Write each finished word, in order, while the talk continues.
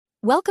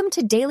Welcome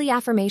to Daily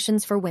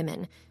Affirmations for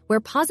Women, where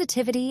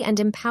positivity and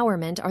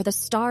empowerment are the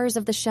stars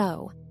of the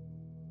show.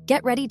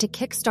 Get ready to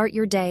kickstart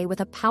your day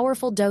with a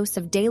powerful dose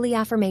of daily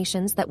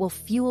affirmations that will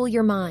fuel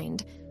your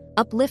mind,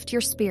 uplift your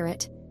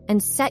spirit,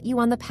 and set you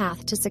on the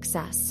path to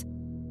success.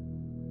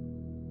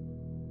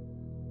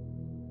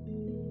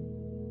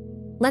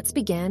 Let's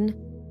begin.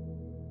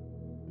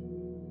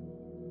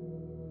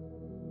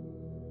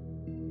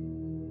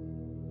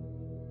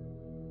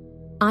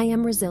 I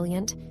am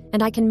resilient,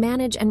 and I can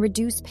manage and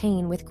reduce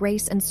pain with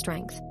grace and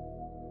strength.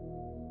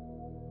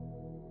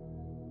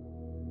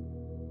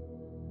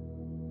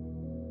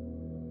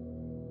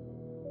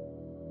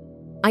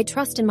 I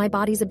trust in my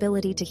body's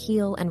ability to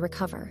heal and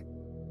recover.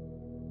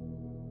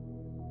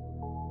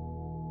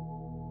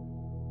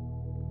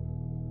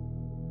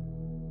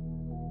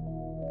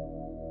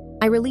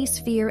 I release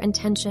fear and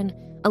tension,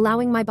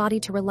 allowing my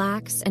body to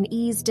relax and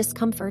ease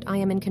discomfort. I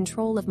am in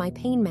control of my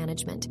pain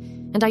management,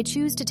 and I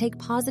choose to take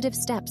positive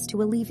steps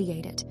to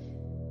alleviate it.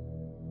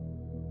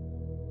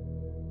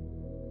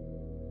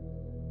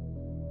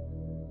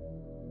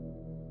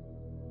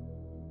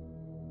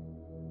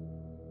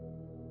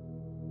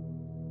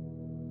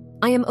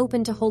 I am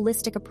open to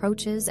holistic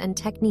approaches and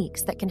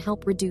techniques that can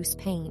help reduce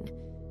pain.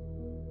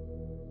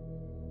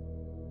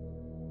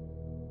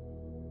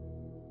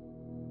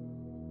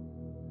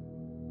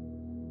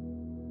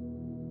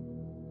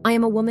 I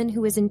am a woman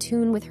who is in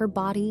tune with her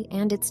body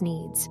and its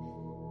needs.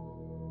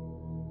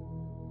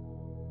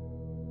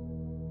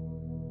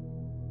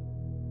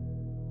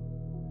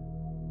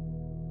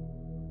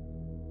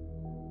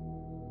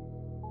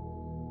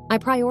 I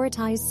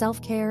prioritize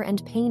self-care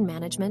and pain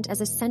management as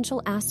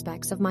essential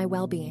aspects of my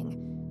well-being.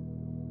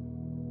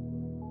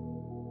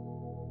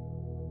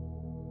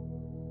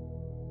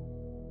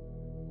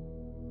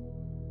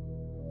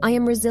 I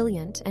am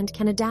resilient and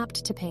can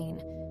adapt to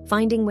pain,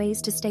 finding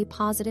ways to stay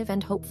positive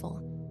and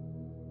hopeful.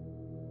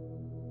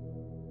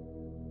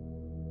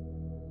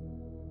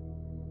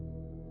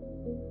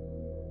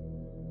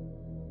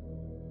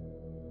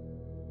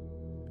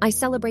 I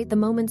celebrate the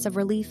moments of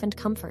relief and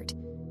comfort,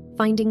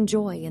 finding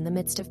joy in the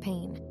midst of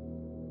pain.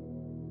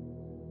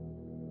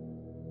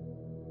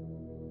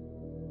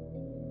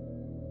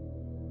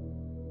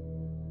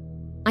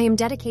 I am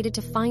dedicated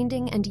to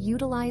finding and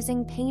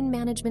utilizing pain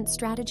management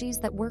strategies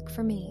that work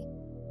for me.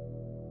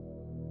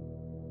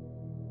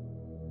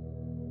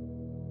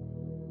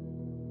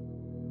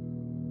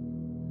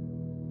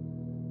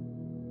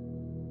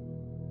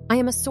 I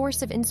am a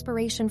source of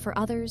inspiration for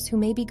others who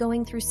may be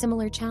going through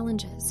similar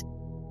challenges.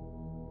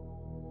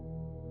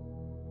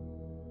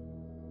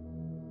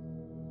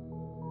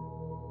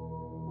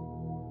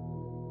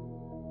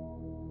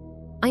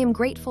 I am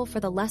grateful for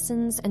the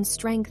lessons and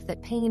strength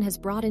that pain has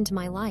brought into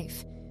my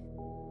life.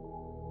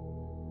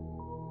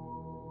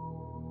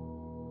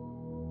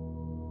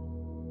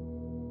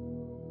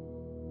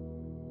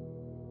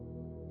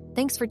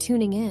 Thanks for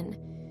tuning in.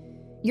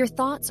 Your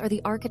thoughts are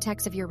the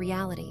architects of your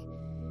reality.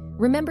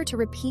 Remember to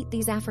repeat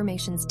these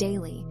affirmations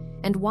daily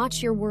and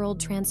watch your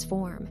world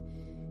transform.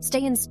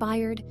 Stay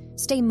inspired,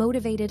 stay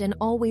motivated, and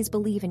always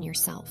believe in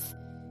yourself.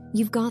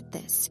 You've got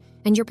this,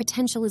 and your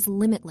potential is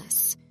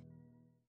limitless.